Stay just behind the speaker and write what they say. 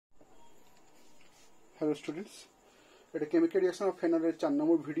Hello students এটা chemical reaction of ফেনলের 4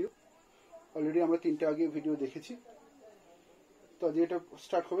 number video already আমরা তিনটা আগে ভিডিও দেখেছি তো আজ এটা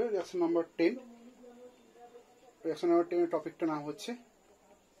স্টার্ট হবে রিঅ্যাকশন নাম্বার 10 রিঅ্যাকশন নাম্বার 10 এর টপিকটা নাম হচ্ছে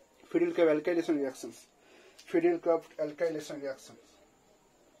fiddle curve alkylation reactions fiddle curve alkylation reactions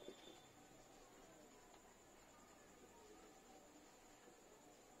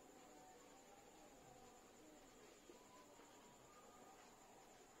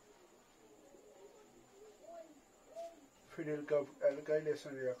Friedel curve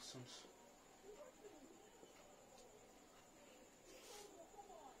alkylation reactions.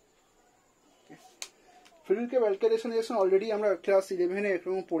 Friedel curve alkylation reaction already আমরা ক্লাস 11 এ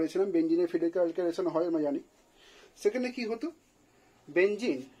একরকম পড়েছিলাম বেনজিনের Friedel curve alkylation হয় আমরা জানি সেখানে কি হতো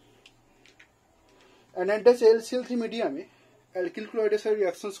বেনজিন অ্যানাইডাস LCl3 মিডিয়ামে অ্যালকিল ক্লোরাইডের সাথে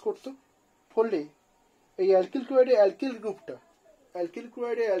রিঅ্যাকশনস করত ফলে এই অ্যালকিল ক্লোরাইডের অ্যালকিল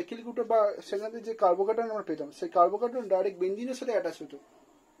গ্রুপটা বা সেখানে যে কার্বোকার্বন আমরা পেতাম সেই কার্বোকার্বন ডাইরেক্ট বেনজিনের সাথে অ্যাটাচ হতো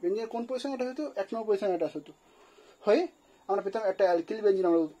বেনজিনের কোন পজিশনে অ্যাটাচ হতো 1 নম্বর পজিশনে অ্যাটাচ হতো হয়ে আমরা পেতাম একটা অ্যালকিল বেনজিন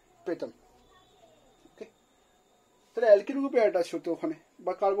আমরা পেতাম ওকে তাহলে অ্যালকিল গ্রুপে অ্যাটাচ হতো ওখানে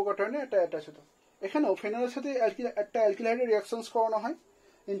বা কার্বোকার্বনে একটা অ্যাটাচ হতো এখানেও ফেনলের সাথে একটা অ্যালকিলাইডের রিঅ্যাকশনস করানো হয়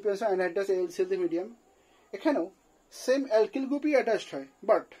in presence of অ্যানাইডাস LCl3 medium এখানেও সেম অ্যালকিল গ্রুপই অ্যাটাচড হয়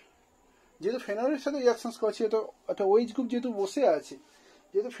বাট যেহেতু ফেনলের সাথে রিঅ্যাকশনস করছি তো একটা ওএইচ গ্রুপ যেহেতু বসে আছে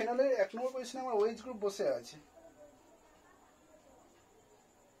যেহেতু ফেনলের 1 নম্বর পজিশনে আমার ওএইচ গ্রুপ বসে আছে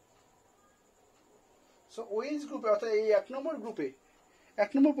সো ওএইচ গ্রুপে অর্থাৎ এই 1 নম্বর গ্রুপে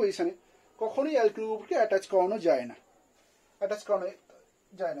 1 নম্বর পজিশনে কখনোই অ্যালকিল গ্রুপকে অ্যাটাচ করানো যায় না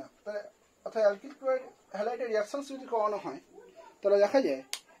তাহলে অর্থাৎ অ্যালকিল ক্লোরাইড হ্যালাইডের রিঅ্যাকশনস যদি করানো হয় তাহলে দেখা যায়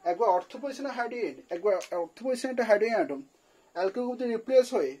একবার অর্থ পজিশনে হাইড্রোজেন একবার অর্থ পজিশনে একটা হাইড্রোজেন অ্যাটম অ্যালকিল গ্রুপ দিয়ে রিপ্লেস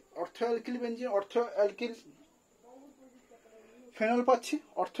হয়ে অর্থ অ্যালকিল বেনজিন অর্থ অ্যালকিল ফেনল পাচ্ছি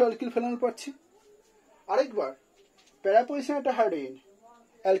অর্থ অ্যালকিল ফেনল পাচ্ছি আরেকবার প্যারা পজিশনে একটা হাইড্রোজেন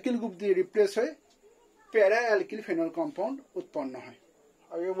অ্যালকিল গ্রুপ দিয়ে রিপ্লেস হয়ে প্যারা অ্যালকিল ফেনল কম্পাউন্ড উৎপন্ন হয়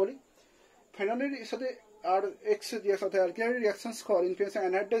আগে বলি ফেনলের সাথে আর এক্স সাথে অ্যালকিলাইড reactions call in presence of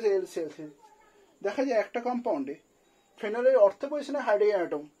অ্যানাইডাস LCl3 দেখা যায় একটা কম্পাউন্ডে ফেনলের অর্থ পজিশনে হাইড্রোজেন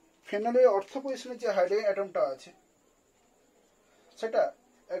অ্যাটম ফেনলের অর্থ পজিশনে যে হাইড্রোজেন অ্যাটমটা আছে সেটা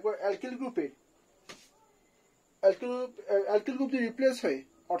একবার অ্যালকিল গ্রুপ দিয়ে রিপ্লেস হয়ে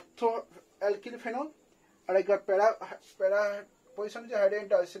অর্থ অ্যালকিল ফেনল আর একবার প্যারা পজিশনে যে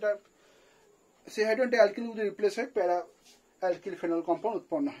হাইড্রোজেনটা আছে সেটা সেই হাইড্রোজেনটা অ্যালকিল গ্রুপ দিয়ে রিপ্লেস হয়ে প্যারা অ্যালকিল ফেনল কম্পাউন্ড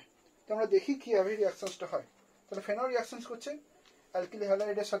উৎপন্ন হয় তো আমরা দেখি কিভাবে রিঅ্যাকশনসটা হয় তাহলে ফেনল রিঅ্যাকশনস করছে অ্যালকিল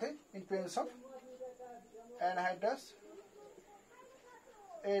হ্যালাইডের সাথে in presence of anhydrous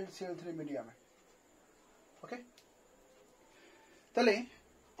LCl3 মিডিয়ামে ওকে তাহলে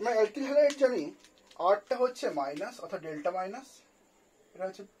আমরা অ্যালকিল হ্যালাইড জানি আরটা হচ্ছে মাইনাস অর্থাৎ ডেল্টা মাইনাস এটা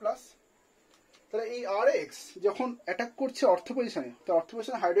হচ্ছে প্লাস তাহলে এই RX যখন অ্যাটাক করছে অর্থ পজিশনে তো অর্থ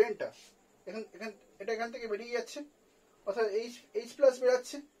পজিশনে হাইড্রোজেনটা এখান থেকে বেরিয়ে যাচ্ছে অর্থাৎ H প্লাস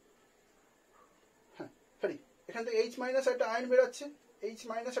বেরাচ্ছে এখান থেকে H মাইনাস একটা আয়ন বেরাচ্ছে H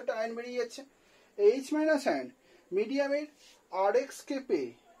মাইনাস একটা আয়ন বেরিয়ে যাচ্ছে H মাইনাস আয়ন মিডিয়ামের RX কে পেয়ে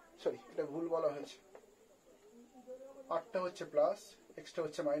এটা ভুল বলা হয়েছে আরটা হচ্ছে প্লাস এক্সটা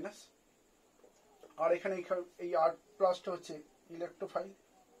হচ্ছে মাইনাস আর এখানে এই আর প্লাসটা হচ্ছে ইলেকট্রোফাইল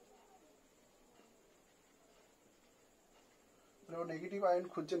ও নেগেটিভ আয়ন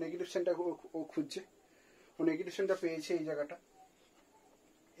খুঁজছে নেগেটিভ সেন্টার ও খুঁজছে ও নেগেটিভ সেন্টার পেয়েছে এই জায়গাটা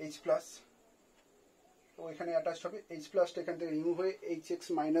H প্লাস ও এখানে অ্যাটাচড হবে H প্লাসটা এখান থেকে রিমুভ হয়ে HX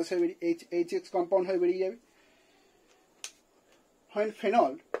মাইনাস হয়ে HX কম্পাউন্ড হয়ে বেরিয়ে যাবে when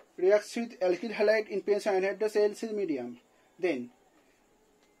phenol reacts with alkyl halide in presence of anhydrous LCl medium then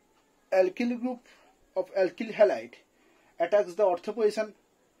alkyl group of alkyl halide attacks the ortho position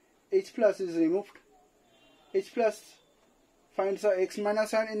H plus is removed H plus finds a X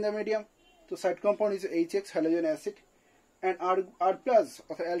minus ion in the medium the side compound is HX halogen acid and R plus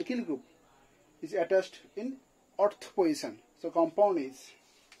of the alkyl group is attached in ortho position so compound is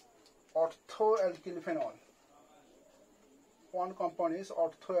ortho alkyl phenol one compound is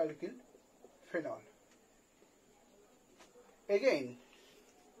orthoalkyl phenol again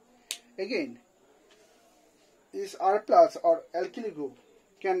this R plus or alkyl group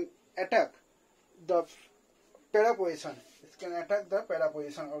can attack the para position it can attack the para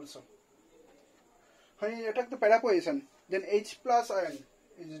position also when you attack the para position then H plus ion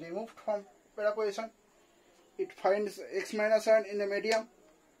is removed from para position it finds X minus ion in the medium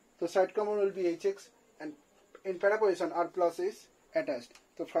the side compound will be HX and in para position R plus is attached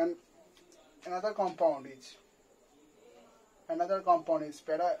so find another compound is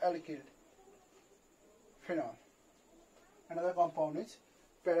para alkyl phenol another compound is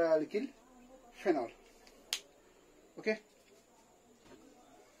para alkyl phenol Okay.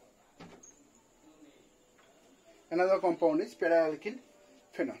 Another compound is para-alkyl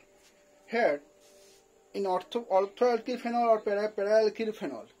phenol. Here, in ortho-alkyl phenol or para-alkyl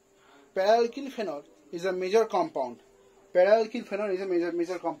phenol, para-alkyl phenol is a major compound. Para-alkyl phenol is a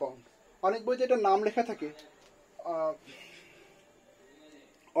major compound. অনেক বইতে এটা নাম লেখা থাকে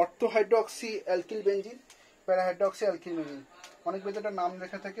অর্থোহাইড্রক্সি alkyl benzene, প্যারাহাইড্রক্সি alkyl benzene. অনেক বইতে এটা নাম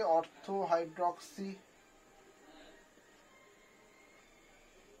লেখা থাকে অর্থোহাইড্রক্সি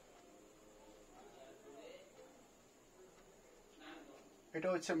এটা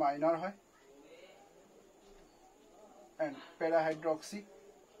হচ্ছে মাইনর হয়, and প্যারাহাইড্রক্সি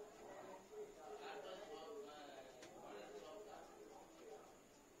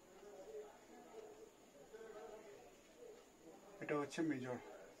এটা হচ্ছে মেজর।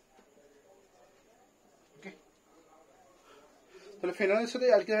 ওকে, তাহলে ফেনলের সাথে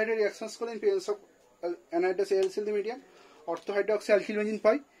অ্যালকিলহাইডের রিঅ্যাকশনস করলে in presence of অ্যানাহাইড্রাস AlCl the medium অর্থোহাইড্রক্সি alkyl benzene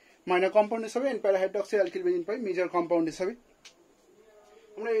pi minor compound হিসাবে, and প্যারাহাইড্রক্সি alkyl benzene pi major compound হিসাবে।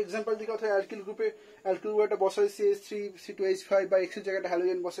 আমরা এক্সাম্পল দিকে অর্থাৎ অ্যালকিল গ্রুপে অ্যালকিল গ্রুপে বসাই CH3C2H5 বা X এর জায়গাটা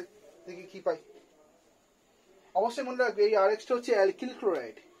হ্যালোজেন বসে, দেখি কি পাই। অবশ্যই মনে রাখবে এই আরএক্সটা হচ্ছে অ্যালকিল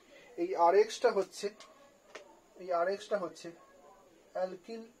ক্লোরাইড, এই আরএক্সটা হচ্ছে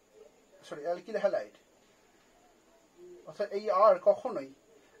অ্যালকিল হ্যালাইড, অর্থাৎ এই আর কখনোই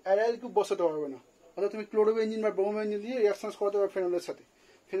অ্যারাইল গ্রুপ বসাতে পারবে না। অর্থাৎ তুমি ক্লোরোবেনজিন বা ব্রোমোবেনজিন দিয়ে রিঅ্যাকশন করাতে পারবে ফেনলের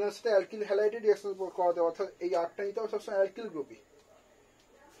সাথে অ্যালকিল হ্যালাইডের রিঅ্যাকশন করাতে হবে, অর্থাৎ এই আরটা নিতে হবে সবসময় অ্যালকিল গ্রুপই।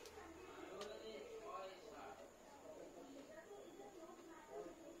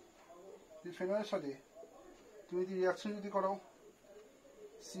 ফেনলের সাথে তুমি যদি রিঅ্যাকশন যদি করো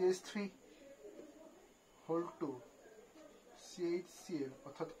CH3 CHCl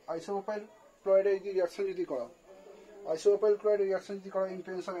অর্থাৎ আইসোপ্রোপাইল ক্লোরাইডের যদি রিঅ্যাকশন যদি করো আইসোপ্রোপাইল ক্লোরাইডের রিঅ্যাকশন যদি করো in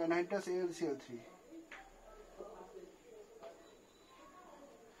presence of anhydrous AlCl3,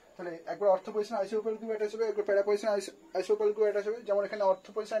 তাহলে একবার অর্থ পজিশন আইসোপ্রোপাইল গ্রুপ অ্যাটাচ হবে, একবার প্যারা পজিশন আইসোপ্রোপাইল গ্রুপ অ্যাটাচ হবে। যেমন এখানে অর্থ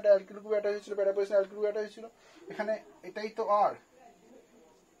পজিশন একটা অ্যালকিল গ্রুপ অ্যাটাচ হয়েছিল, প্যারা পজিশন অ্যালকিল গ্রুপ অ্যাটাচ হয়েছিল। এখানে এটাই তো আর,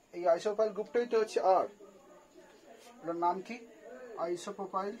 এই আইসোপ্রোপাইল গ্রুপটাই তো হচ্ছে আর, এটার নাম কি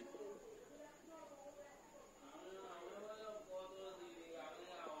আইসোপ্রোপাইল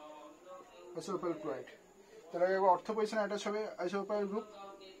ক্লোরাইড। তাহলে একবার অর্থ পজিশন অ্যাটাচ হবে আইসোপ্রোপাইল গ্রুপ,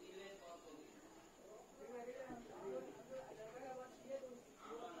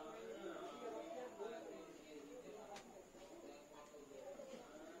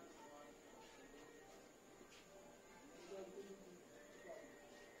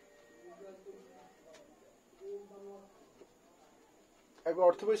 একবার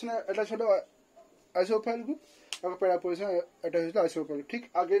অর্থ পজিশনে অ্যাটাচ হলো আইসোপ্রোপাইল গ্রুপ, একবার প্যারা পজিশনে অ্যাটাচ হলো আইসোপ্রোপাইল। ঠিক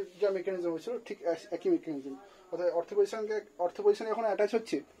আগের যা মেকানিজম হয়েছিল ঠিক একই মেকানিজম, অর্থাৎ অর্থ পজিশনে এখন অ্যাটাচ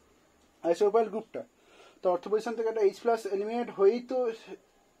হচ্ছে আইসোপ্রোপাইল গ্রুপটা, তো অর্থ পজিশন থেকে একটা H+ এলিমিনেট হয়েই তো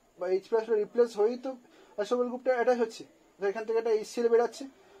বা H+ রিপ্লেস হয়েই তো আইসোপ্রোপাইল গ্রুপটা অ্যাটাচ হচ্ছে, তো এখান থেকে একটা HCl বেরাচ্ছে,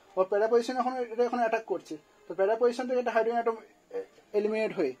 ও প্যারা পজিশন এটা এখন অ্যাটাক করছে, তো প্যারা পজিশন থেকে একটা হাইড্রোজেন অ্যাটম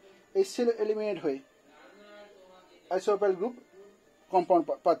এলিমিনেট হয়ে HCl এলিমিনেট হয়ে আইসোপ্রোপাইল গ্রুপ কম্পাউন্ড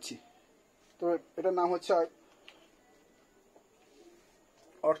পাচ্ছি। তো এটার নাম হচ্ছে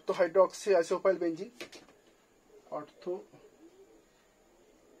অর্থোহাইড্রক্সি আইসোপ্রোপাইল বেনজিন,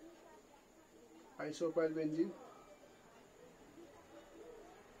 আইসোপ্রোপাইল বেনজিন।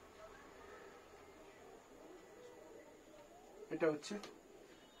 এটা হচ্ছে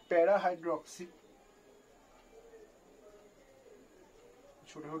প্যারাহাইড্রক্সি,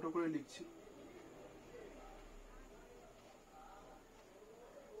 ছোট ছোট করে লিখছি,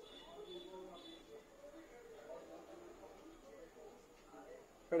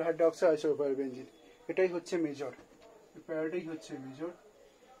 প্যারাহাইড্রক্সি আইসোপ্রোপাইল বেনজিন। এটাই হচ্ছে মেজর, প্যারাটাই হচ্ছে মেজর,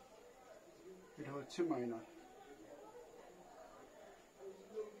 এটা হচ্ছে মাইনর।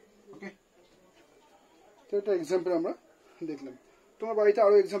 ওকে, তো এটা এক্সাম্পল আমরা দেখলাম। তোমার বাড়িতে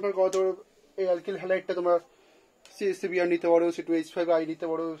আরো এক্সাম্পল করাতে পারো, এই অ্যালকিল হ্যালাইডটা তোমরা CH3Br নিতে পারো, C2H5I নিতে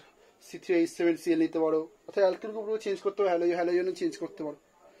পারো, C3H7Cl নিতে পারো, অর্থাৎ অ্যালকিল গ্রুপগুলো চেঞ্জ করতে পারো, হ্যালোজেনও চেঞ্জ করতে পারো।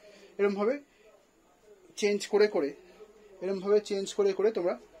 এরকমভাবে চেঞ্জ করে করে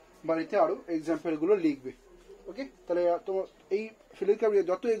তোমরা বাড়িতে আরো এক্সাম্পলগুলো লিখবে। ওকে, তাহলে তোমার এই ফিলিক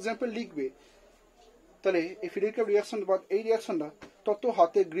যত এক্সাম্পল লিখবে, তাহলে এই ফিলিক রিয়াকশন বা এই রিয়াকশনটা তত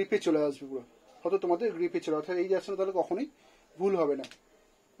হাতে গ্রিপে চলে আসবে, পুরো তত তোমাদের গ্রিপে চলে, অর্থাৎ এই রিয়াকশন তাহলে কখনোই ভুল হবে না।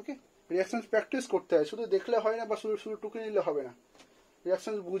 ওকে, রিয়াকশন প্র্যাকটিস করতে হয়, শুধু দেখলে হয় না বা শুধু টুকে নিলে হবে না,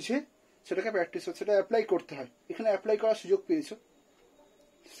 রিয়াকশন বুঝে সেটাকে প্র্যাকটিস সেটা অ্যাপ্লাই করতে হয়। এখানে অ্যাপ্লাই করার সুযোগ পেয়েছো,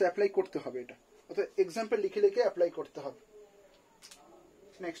 সে অ্যাপ্লাই করতে হবে, এটা অর্থাৎ এক্সাম্পল লিখে লিখে অ্যাপ্লাই করতে হবে।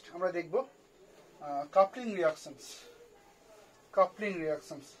 নেক্সট আমরা দেখব কাপলিং রিয়াকশনস।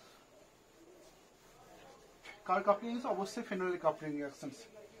 কার কাপলিং রিয়াকশন? অবশ্যই ফেনলের কাপলিং রিয়াকশন।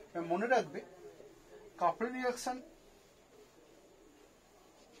 মনে রাখবে কাপলিং রিয়াকশন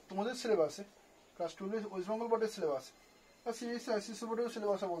তোমাদের সিলেবাসে ক্লাস 12 ওয়েস্ট বেঙ্গল বোর্ডের সিলেবাসে বা সিএসসি বোর্ডের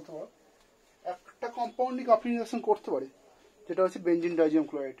সিলেবাসে বলতে পারো একটা কম্পাউন্ডই কাপলিং রিয়াকশন করতে পারে, যেটা হচ্ছে বেনজিন ডাইজিয়াম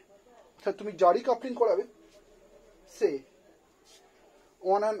ক্লোরাইড। অর্থাৎ তুমি যারই কাপলিং করাবে সে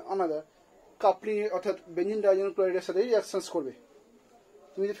ওয়ান অ্যান্ড আনাদার কাপলিং অর্থাৎ বেনজিন ডাইজিয়াম ক্লোরাইডের সাথে রিয়াকশনস করবে।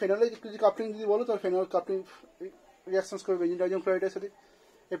 তুমি যদি ফেনলে যদি কাপলিং যদি বলো তাহলে ফেনল কাপলিং রিয়াকশনস করবে বেনজিন ডাইজিয়াম ক্লোরাইডের সাথে।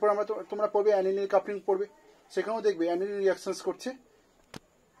 এরপর আমরা তোমরা পড়বে অ্যানিলিন কাপলিং পড়বে, সেখানেও দেখবে অ্যানিলিন রিয়াকশনস করছে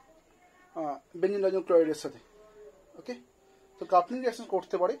বেনজিন ডাইজিয়াম ক্লোরাইডের সাথে। ওকে, তো কাপলিং রিয়াকশন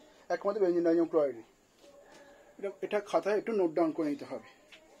করতে পারে একমাত্র বেনজিন ডাইজিয়াম ক্লোরাইড। এটা খাতায় একটু নোট ডাউন করে নিতে হবে।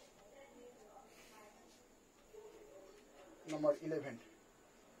 Number 11,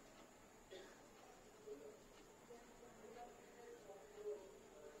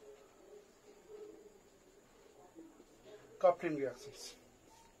 coupling reactions.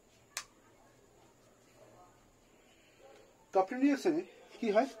 Coupling reaction কি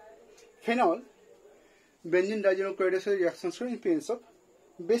হয়? ফেনল বেনজিন ডাইজিয়াম ক্লোরাইডের সাথে রিঅ্যাকশনস করে in presence of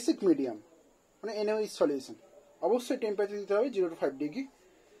basic medium মানে NaOH সলিউশন। অবশ্যই টেম্পারেচার দিতে হবে 0 to 5 degree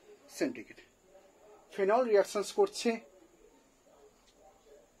centigrade. Phenol reactions করছে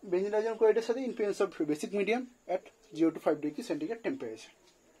বেনজিন ডাইজিয়াম ক্লোরাইডের সাথে in presence of basic medium at 0 to 5 degree centigrade temperature.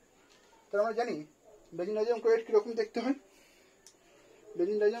 তাহলে আমরা জানি বেনজিন ডাইজিয়াম ক্লোরাইড কিরকম দেখতে হয়।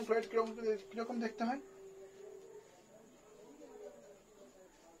 বেনজিন ডাইজিয়াম ক্লোরাইড কিরকম দেখতে হয়?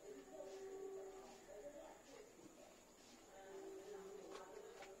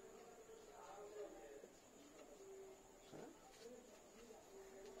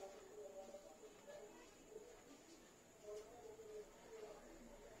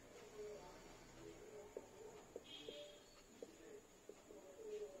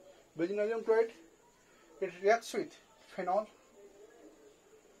 Benzyl ammonium chloride, it reacts with phenol.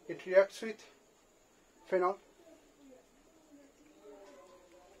 It reacts with phenol.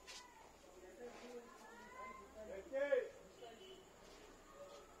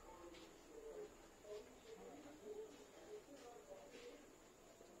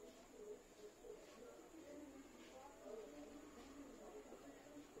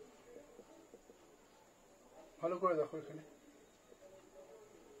 ভালো করে দেখো এখানে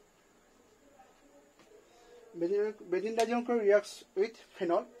Benzyl diazonium chloride reacts with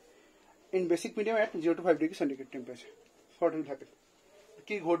phenol in basic medium at 0 to 5 degree centigrade temperature. What will happen?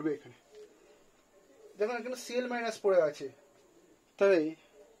 কি ঘটবে এখানে? দেখুন এখানে Cl মাইনাস পড়ে আছে, তাই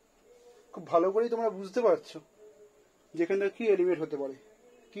খুব ভালো করেই তোমরা বুঝতে পারছো যেখানে কি এলিমেন্ট হতে পারে।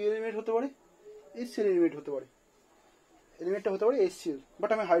 কি এলিমেন্ট হতে পারে? HCl এলিমেন্ট হতে পারে। এলিমেন্টটা হতে পারে HCl, বাট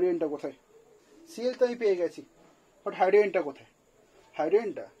আমি হাইড্রোজেনটা কোথায়? Cl তো আমি পেয়ে গেছি, বাট হাইড্রোজেনটা কোথায়?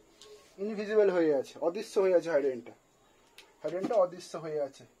 হাইড্রোজেনটা ইনভিজিবল হয়ে আছে, অদৃশ্য হয়ে আছে। হাইড্রোজেনটা অদৃশ্য হয়ে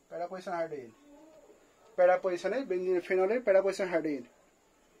আছে। প্যারা পজিশন হাইড্রোজেন, প্যারা পজিশনে বেনজিন ফেনলের প্যারা পজিশন হাইড্রোজেন।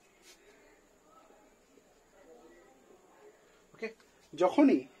 ওকে,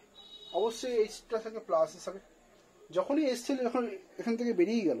 যখনই অবশ্যই এইচটা থেকে প্লাস হিসাবে যখনই HCl যখন এখান থেকে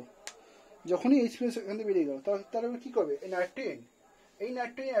বেরিয়ে গেল, যখনই HCl এখান থেকে বেরিয়ে গেল, তাহলে কি করবে? এই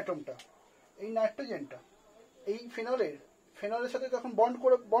নাইট্রোজেন অ্যাটমটা, এই নাইট্রোজেনটা এই ফেনলের সাথে তখন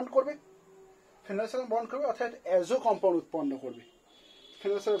বন্ড করবে। ফেনলের সাথে বন্ড করবে অর্থাৎ অ্যাজো কম্পাউন্ড উৎপন্ন করবে।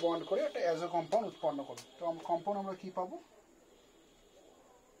 ফেনলের সাথে বন্ড করে একটা অ্যাজো কম্পাউন্ড উৎপন্ন করবে। তো কম্পাউন্ড আমরা কি পাবো?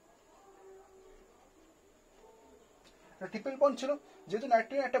 ট্রিপল বন্ড ছিল, যেহেতু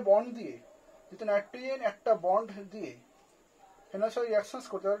নাইট্রোজেন একটা বন্ড দিয়ে ফেনলের সাথে রিঅ্যাকশনস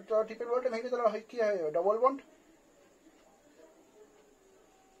করতে হবে, ট্রিপল বন্ডটা ভেঙে তাহলে কি হয়ে যাবে? Double bond.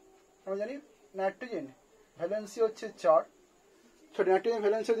 আমরা জানি নাইট্রোজেন ভ্যালেন্সি হচ্ছে 4, নাইট্রোজেন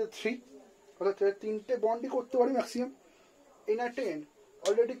ভ্যালেন্সি হচ্ছে 3, অর্থাৎ 3টে বন্ডই করতে পারি ম্যাক্সিমাম। এই নাইট্রোজেন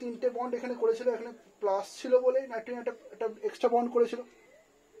অলরেডি 3টে বন্ড এখানে করেছিল, এখানে প্লাস ছিল বলে নাইট্রোজেন একটা এক্সট্রা বন্ড করেছিল।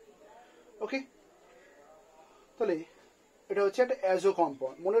 ওকে, তাহলে এটা হচ্ছে একটা অ্যাজো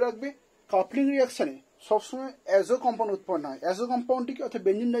কম্পাউন্ড। মনে রাখবে কাপলিং রিঅ্যাকশনে সবসময় অ্যাজো কম্পাউন্ড উৎপন্ন হয়। অ্যাজো কম্পাউন্ডটিকে অর্থাৎ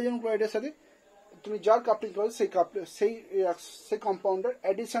বেনজিন ডাইজিয়াম ক্লোরাইডের সাথে তুমি যার কাপলিং করো সেই কম্পাউন্ডের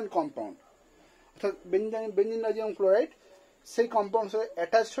অ্যাডিশন কম্পাউন্ড, অর্থাৎ বেনজিন ডাইজিয়াম ক্লোরাইড সেই কম্পাউন্ডের সাথে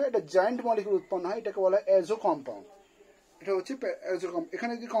অ্যাটাচ হয়ে একটা জয়েন্ট মলিকিউল উৎপন্ন হয়, এটাকে বলা হয় অ্যাজো কম্পাউন্ড। এটা হচ্ছে অ্যাজো কম্পাউন্ড।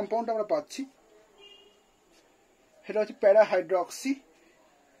 এখানে যে কম্পাউন্ড আমরা পাচ্ছি সেটা হচ্ছে প্যারাহাইড্রক্সি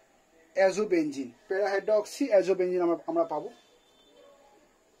অ্যাজোবেনজিন। প্যারাহাইড্রক্সি অ্যাজোবেনজিন আমরা পাবো,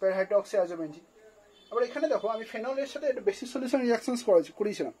 প্যারাহাইড্রক্সি অ্যাজোবেনজিন। আবার এখানে দেখো আমি ফেনলের সাথে একটা বেসিক সলিউশন রিঅ্যাকশন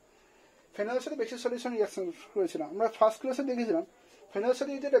করেছিলাম। ফেনলের সাথে বেসিক সলিউশন রিঅ্যাকশন করেছিলাম। আমরা ফার্স্ট ক্লাসে দেখেছিলাম ফেনলের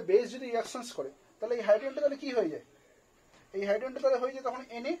সাথে যদি একটা বেস যদি রিঅ্যাকশন করে তাহলে এই হাইড্রোজেনটা তাহলে কি হয়ে যায়? এই হাইড্রোজেনটা তাহলে হয়ে যায় তখন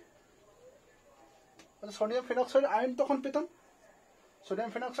Na সোডিয়াম ফেনক্সাইড আয়ন তখন পেতাম, সোডিয়াম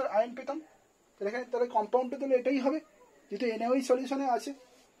ফেনক্সাইড আয়ন পেতাম। তাহলে এখানে তাহলে কম্পাউন্ডটা তাহলে এটাই হবে, যেহেতু NaOH সলিউশনে আছে।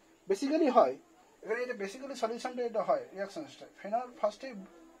 বেসিক্যালি হয় এখানে, এটা বেসিক্যালি সলিউশনটা এটা হয় রিয়াকশনসটা। ফেনল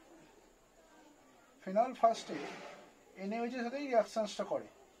ফার্স্টে NaOH এর সাথেই রিয়াকশনসটা করে,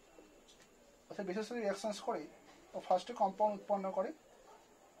 অর্থাৎ বেসের সাথে রিয়াকশনস করে ও ফার্স্টে কম্পাউন্ড উৎপন্ন করে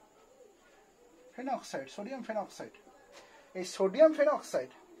ফেনক্সাইড, সোডিয়াম ফেনক্সাইড। এই সোডিয়াম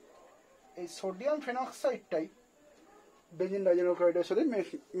ফেনক্সাইডটাই বেঞ্জিন ডাইজেনোক্লোরাইডের সাথে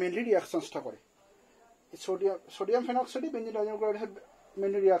মেনলি রিয়াকশনসটা করে। সোডিয়াম ফেনক্সাইডই বেঞ্জিন ডাইজেনোক্লোরাইডের সাথে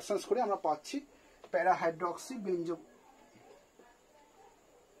মেনলি রিয়াকশনস করে আমরা পাচ্ছি প্যারাহাইড্রক্সি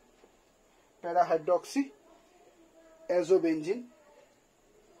অ্যাজোবেঞ্জিন,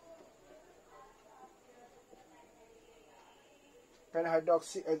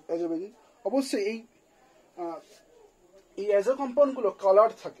 অবশ্যই এই অ্যাজো কম্পাউন্ডগুলো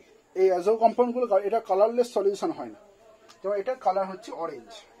কালার থাকে। এই অ্যাজো কম্পাউন্ডগুলো এটা কালারলেস সলিউশন হয় না, যেমন এটার কালার হচ্ছে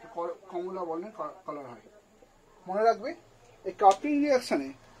অরেঞ্জ, কমলা বর্ণের কালার হয়। মনে রাখবে এই coupling রিয়াকশনে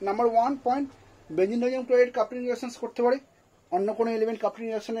number 1 point, benzene ডাইজেনিয়াম chloride coupling reactions করতে পারে, অন্য কোনো এলিমেন্ট কাপলিং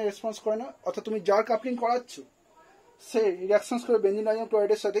রিয়াকশনে রেসপন্স করে না। অর্থাৎ তুমি যার কাপলিং করাচ্ছ সে রিয়াকশনস করে বেঞ্জিন ডাইজেনিয়াম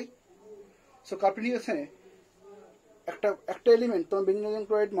ক্লোরাইডের সাথেই। সো কাপলিং রিয়াকশনে একটা এলিমেন্ট তোমার বেঞ্জিন ডাইজেনিয়াম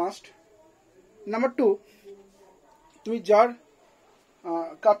ক্লোরাইড মাস্ট। নাম্বার 2, তুমি যার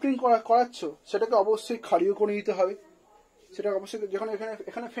কাপলিং করাচ্ছ সেটাকে অবশ্যই ক্ষারীয় করে নিতে হবে। সেটা অবশ্যই, যখন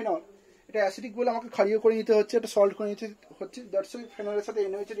এখানে ফেনল, এটা অ্যাসিডিক বলে আমাকে ক্ষারীয় করে নিতে হচ্ছে, এটা সল্ট করে নিতে হচ্ছে। দ্যাটস ওয়াই ফেনলের সাথে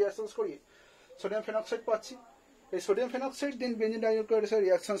NaOH রিয়াকশনস করিয়ে সোডিয়াম ফেনক্সাইড পাচ্ছি। এই সোডিয়াম ফেনক্সাইড দেন বেঞ্জিন ডাইজেনিয়াম ক্লোরাইডের সাথে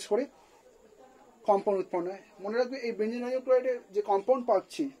রিয়াকশনস করে কম্পাউন্ড উৎপন্ন হয়। মনে রাখবে এই বেঞ্জিন ডাইজেনিয়াম ক্লোরাইডের যে কম্পাউন্ড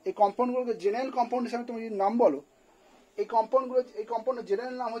পাচ্ছি, এই কম্পাউন্ডগুলোকে জেনারেল কম্পাউন্ড হিসাবে তুমি যদি নাম বলো, এই কম্পাউন্ডের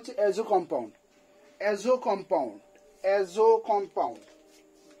জেনারেল নাম হচ্ছে অ্যাজো কম্পাউন্ড।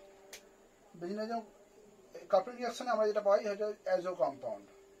 বেঞ্জিন ডাইজেনিয়াম কাপলিং রিয়াকশনে আমরা যেটা পাই সেটা অ্যাজো কম্পাউন্ড।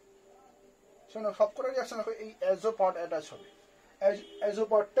 শোনো, সবকটা রিয়াকশন দেখো এই অ্যাজো পার্ট অ্যাটাচ হবে, অ্যাজো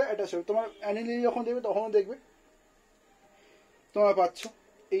পার্টটা অ্যাটাচ হবে। তোমার অ্যানিলিন যখন দেখবে তখনও দেখবে তোমরা পাচ্ছ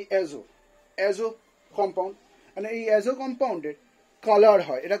এই অ্যাজো কম্পাউন্ড। মানে এই অ্যাজো কম্পাউন্ডের কালার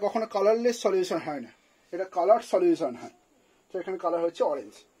হয়, এটা কখনো কালারলেস সলিউশন হয় না, এটা কালার সলিউশন হয়। তো এখানে কালার হচ্ছে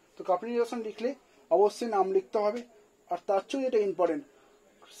অরেঞ্জ। তো কাপলিং রিয়াকশন লিখলে অবশ্যই নাম লিখতে হবে, আর তার চেয়েও যেটা ইম্পর্টেন্ট,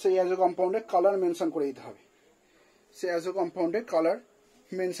 সেই অ্যাজো কম্পাউন্ডের কালার মেনশন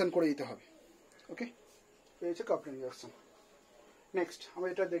করে দিতে হবে, ওকে? এই হচ্ছে কাপলিং রিয়াকশন। নেক্সট আমরা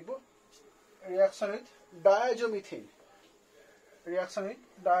এটা দেখবো রিয়াকশন উইথ ডায়াজোমিথেন।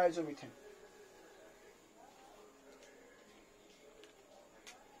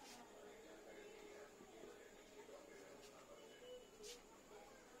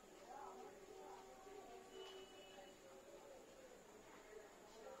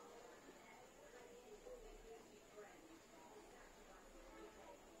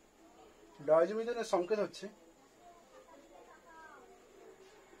 ডায়াজোমিথেনের সংকেত হচ্ছে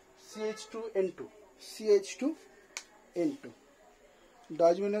CH2N2।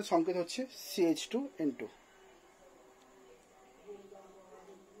 ডায়াজোমিথেনের সংকেত হচ্ছে CH2N2।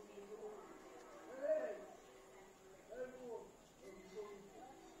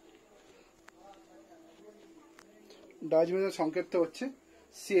 ডায়াজোমিথেনের সংকেত হচ্ছে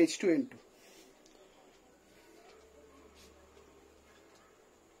CH2N2।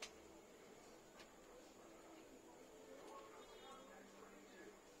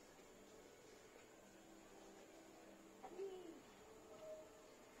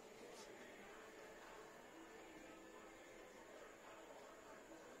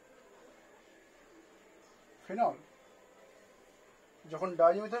 ফেনল যখন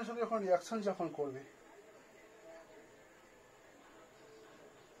ডায়াজোমিথেনের সাথে যখন রিয়াকশন যখন করবে,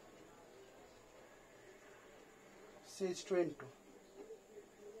 CH2N2,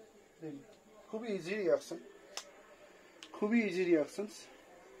 খুবই ইজি রিয়াকশনস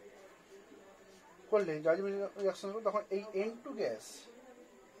করলে ডায়াজোমিথেন রিয়াকশন করবে, তখন এই N2 গ্যাস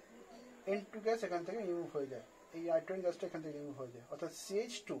এখান থেকে রিমুভ হয়ে যায়, এই নাইট্রোজেন গ্যাসটা এখান থেকে রিমুভ হয়ে যায়, অর্থাৎ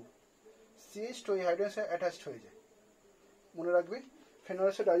CH2 এই হাইড্রোজেনের সাথে অ্যাটাচড হয়ে যায়। মনে রাখবে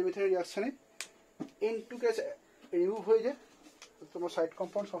ফেনলের সাথে ডায়াজোমিথেনের রিয়াকশনে N2 গ্যাস রিমুভ হয়ে যায়। তোমার সাইড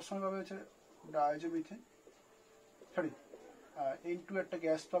কম্পাউন্ড সবসময় পাবে হচ্ছে ডায়াজোমিথেন, সরি N2 একটা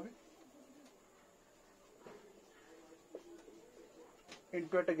গ্যাস পাবে,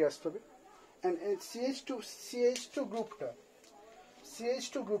 and CH2 গ্রুপটা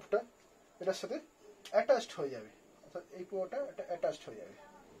এটার সাথে অ্যাটাচড হয়ে যাবে, অর্থাৎ এই পুরোটা এটা অ্যাটাচড হয়ে যাবে।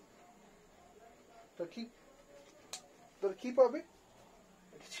 তো কি পাবে,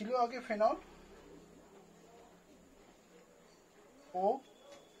 ছিল আগে ফেনল ও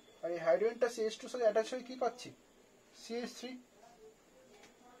আর এই হাইড্রোজেনটা CH2 সাথে অ্যাটাচ হয়ে কি পাচ্ছি, CH3।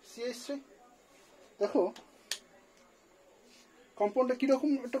 দেখো কম্পাউন্ডটা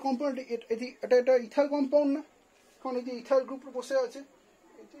কিরকম একটা কম্পাউন্ড, এটা ইথার কম্পাউন্ড না, কারণ এই যে ইথার গ্রুপ বসে আছে,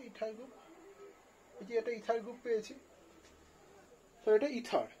 এই যে ইথার গ্রুপ, এই যে এটা ইথার গ্রুপ পেয়েছি, তো এটা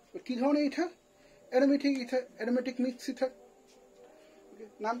ইথার। কি ধরনের ether? Aromatic ether, aromatic mix ether.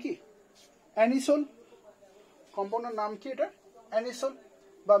 নাম কি? অ্যানিসোল। কম্পাউন্ডের নাম কি এটা? অ্যানিসোল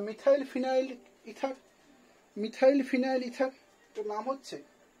বা methyl phenyl ether. Methyl phenyl ether এর নাম হচ্ছে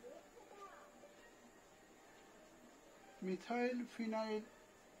মিথাইল ফিনাইল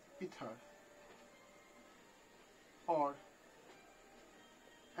ইথার or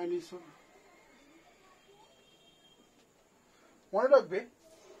অ্যানিসোল। মনে রাখবে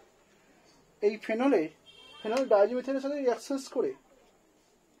এই ফেনল ডায়াজোমিথেনের সাথে রিঅ্যাকশনস করে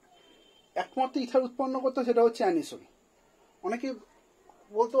একমাত্র ইথার উৎপন্ন করতে, সেটা হচ্ছে অ্যানিসোল। অনেকে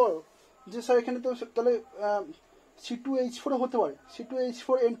বলতে পারো যে স্যার এখানে তো তাহলে C2H4 হতে পারে,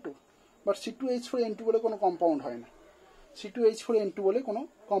 C2H4N2, বাট C2H4N2 বলে কোনো কম্পাউন্ড হয় না। C2H4N2 বলে কোনো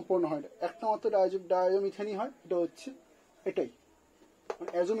কম্পাউন্ড হয় না, একটা মাত্র ডায়াজোমিথেনই হয়, এটা হচ্ছে এটাই, মানে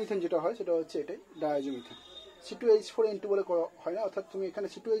অ্যাজোমিথেন যেটা হয় সেটা হচ্ছে এটাই, ডায়াজোমিথেন। C2H4N2 বলে হয় না, অর্থাৎ তুমি এখানে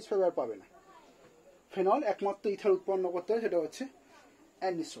C2H5 আর পাবে না। ফেনল একমাত্র ইথার উৎপন্ন করতে হয়, সেটা হচ্ছে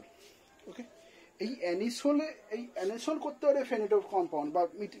অ্যানিসোল। ওকে, এই অ্যানিসোল করতে পারে ফেনিটো কম্পাউন্ড বা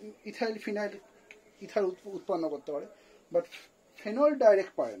ইথাইল ফিনাইল ইথার উৎপন্ন করতে পারে, বাট ফেনল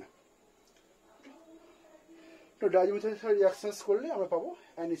ডাইরেক্ট পারে না। তো ডায়াজোমিথেনের সাথে রিঅ্যাকশনস করলে আমরা পাবো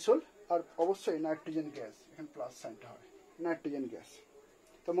অ্যানিসোল, আর অবশ্যই নাইট্রোজেন গ্যাস, এখানে প্লাস সাইনটা হয়, নাইট্রোজেন গ্যাস।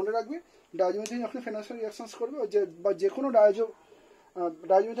 তো মনে রাখবে ডায়াজোমিথেন যখন ফেনলের সাথে রিঅ্যাকশনস করবে, বা যে কোনো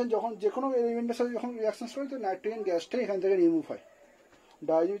ডায়াজোমিথেন যখন যে কোনো এলিমেন্টের সাথে যখন রিঅ্যাকশনস করে, তো নাইট্রোজেন গ্যাসটাই এখান থেকে রিমুভ হয়।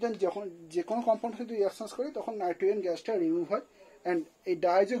 ডায়াজোমিথেন যখন যে কোনো কম্পাউন্ডের সাথে রিঅ্যাকশনস করে, তখন নাইট্রোজেন গ্যাসটা রিমুভ হয়, অ্যান্ড এই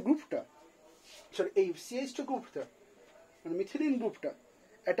ডায়াজো গ্রুপটা, সরি এই CH2 গ্রুপটা, মানে মিথিলিন গ্রুপটা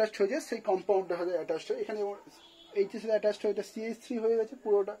অ্যাটাচড হয়ে যায় সেই কম্পাউন্ডের সাথে অ্যাটাচড হয়। এখানে এইচ এর সাথে অ্যাটাচড হয়ে এটা CH3 হয়ে গেছে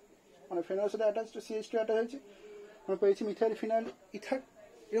পুরোটা, মানে ফেনলের সাথে অ্যাটাচড CH2 অ্যাটাচ হয়েছে, আমরা পেয়েছি মিথাইল ফিনাইল ইথার।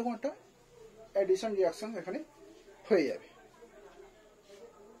 এরকম একটা অ্যাডিশন রিঅ্যাকশন এখানে হয়ে যাবে।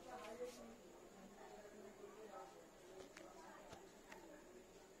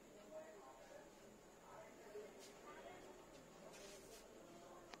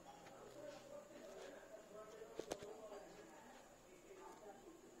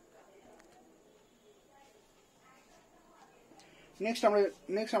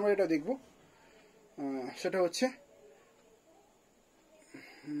 নেক্সট আমরা এটা দেখব, সেটা হচ্ছে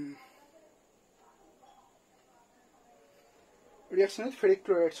reaction with ferric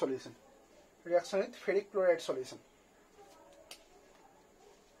chloride solution. Reaction with ferric chloride solution.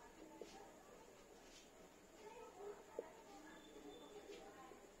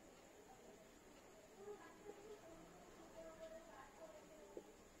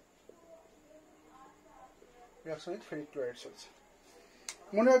 Reaction with ferric chloride solution.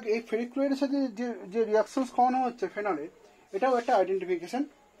 মনে রাখ, এই ফেরিক ক্লোরাইডের সাথে যে রিঅ্যাকশনস করানো হচ্ছে ফেনলের, এটাও একটা আইডেন্টিফিকেশন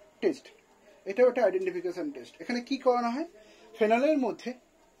টেস্ট। এখানে কি করানো হয়, ফেনলের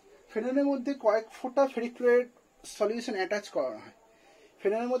মধ্যে কয়েক ফোঁটা ফেরিক ক্লোরাইড সলিউশন অ্যাটাচ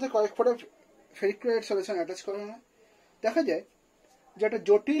করানো হয়। দেখা যায় যে একটা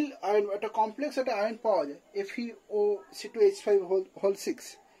জটিল আয়ন, একটা কমপ্লেক্স একটা আয়ন পাওয়া যায়, FeOC2H5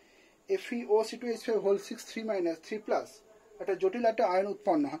 3 3+, একটা জটিল একটা আয়ন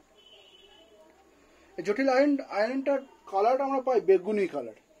উৎপন্ন হয়। এই জটিল আয়নটার কালার আমরা পাই বেগুনি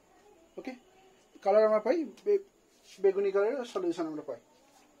কালার। ওকে, কালার আমরা পাই বেগুনি কালারের সলিউশন আমরা পাই।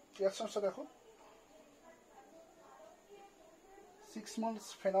 রিঅ্যাকশনটা দেখো, 6 months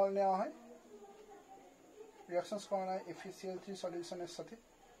ফেনল নেওয়া হয়, রিঅ্যাকশনস করানো হয় FeCl3 সলিউশনের সাথে,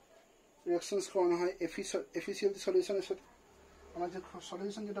 FeCl3 সলিউশনের সাথে। আমরা যে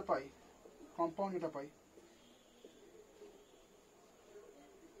সলিউশন যেটা পাই, কম্পাউন্ড যেটা পাই,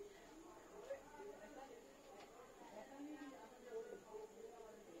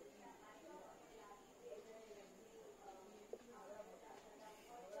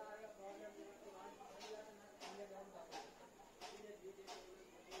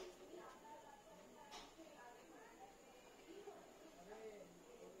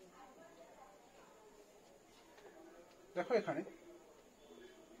 দেখো এখানে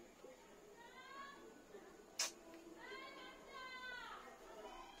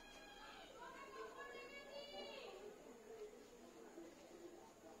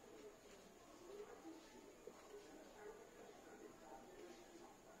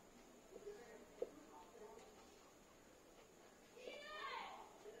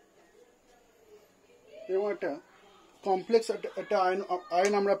এরকম একটা কমপ্লেক্স একটা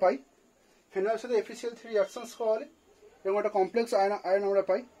আয়ন আমরা পাই ফেনলের সাথে FeCl3 রিঅ্যাকশনস করালে, এবং একটা কমপ্লেক্স আয়ন আমরা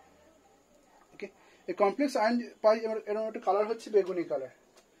পাই। ওকে, এই কমপ্লেক্স আয়ন পাই, এরকম একটা কালার হচ্ছে বেগুনি কালার,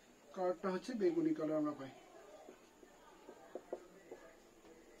 কালারটা হচ্ছে বেগুনি কালার আমরা পাই।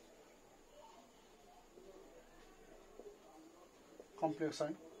 কমপ্লেক্স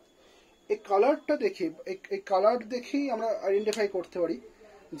আয়ন, এই কালারটা দেখে, এই কালার দেখেই আমরা আইডেন্টিফাই করতে পারি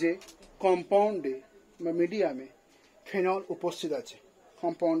যে কম্পাউন্ডে বা মিডিয়ামে ফেনল উপস্থিত আছে,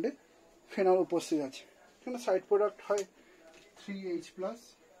 কম্পাউন্ডে ফেনল উপস্থিত আছে। এখানে সাইড প্রোডাক্ট হয় 3H প্লাস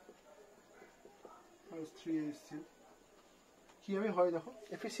 3HCl। কীভাবে হয় দেখো,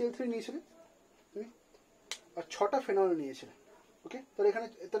 FeCl3 নিয়েছিলে তুমি আর 6টা ফেনল নিয়েছিলে। ওকে, তাহলে এখানে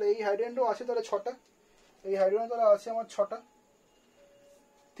তাহলে এই হাইড্রোজেনটাও আছে, তাহলে 6টা, এই হাইড্রোজেন তাহলে আছে আমার 6টা,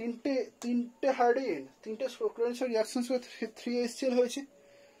 তিনটে হাইড্রোজেন, তিনটে ক্লোরিনের সাথে রিঅ্যাকশন করে 3HCl হয়েছে,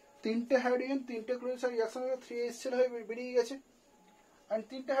 তিনটে হাইড্রোজেন তিনটে ক্লোরিনের সাথে রিঅ্যাকশন করে 3HCl হয়ে বেরিয়ে গেছে। আর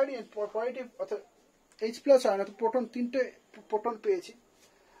তিনটে হাইড্রোজেন পজিটিভ অর্থাৎ H প্লাস আয়ন, অর্থাৎ প্রোটন, তিনটে প্রোটন পেয়েছি।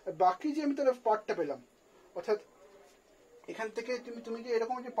 আর বাকি যে আমি তাহলে পার্টটা পেলাম, অর্থাৎ এখান থেকে তুমি যে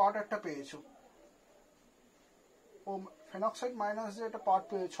এরকম যে পার্ট একটা পেয়েছো, ও ফেনক্সাইড মাইনাস যে একটা পার্ট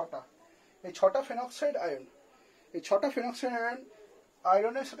পেয়েছো 6টা, এই 6টা ফেনক্সাইড আয়ন, এই 6টা ফেনক্সাইড আয়ন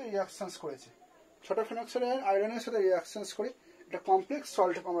আয়রনের সাথে রিঅ্যাকশনস করেছে, 6টা ফেনক্সাইড আয়ন আয়রনের সাথে রিঅ্যাকশনস করে একটা কমপ্লেক্স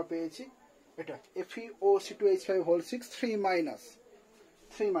সল্ট আমরা পেয়েছি, এটা FeO(C2H5)6 3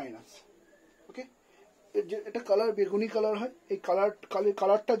 মাইনাস। ওকে, এটা কালার বেগুনি কালার হয়, এই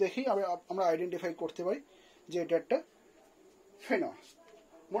কালারটা দেখেই আমরা আইডেন্টিফাই করতে পারি যে এটা একটা ফেনল।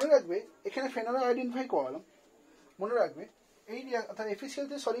 মনে রাখবে এখানে ফেনল আইডেন্টিফাই করালাম, মনে রাখবে এই অর্থাৎ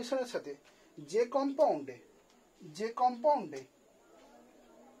FeCl3 সলিউশনের সাথে যে কম্পাউন্ডে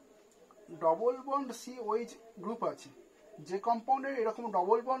ডবল বন্ড COH গ্রুপ আছে, যে কম্পাউন্ডের এরকম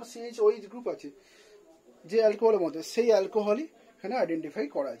ডবল বন্ড COH গ্রুপ আছে যে অ্যালকোহলের মধ্যে, সেই অ্যালকোহলই এখানে আইডেন্টিফাই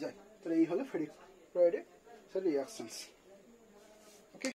করা যায়। তাহলে এই হলো ফেরিক ক্লোরাইডের রিঅ্যাকশনস।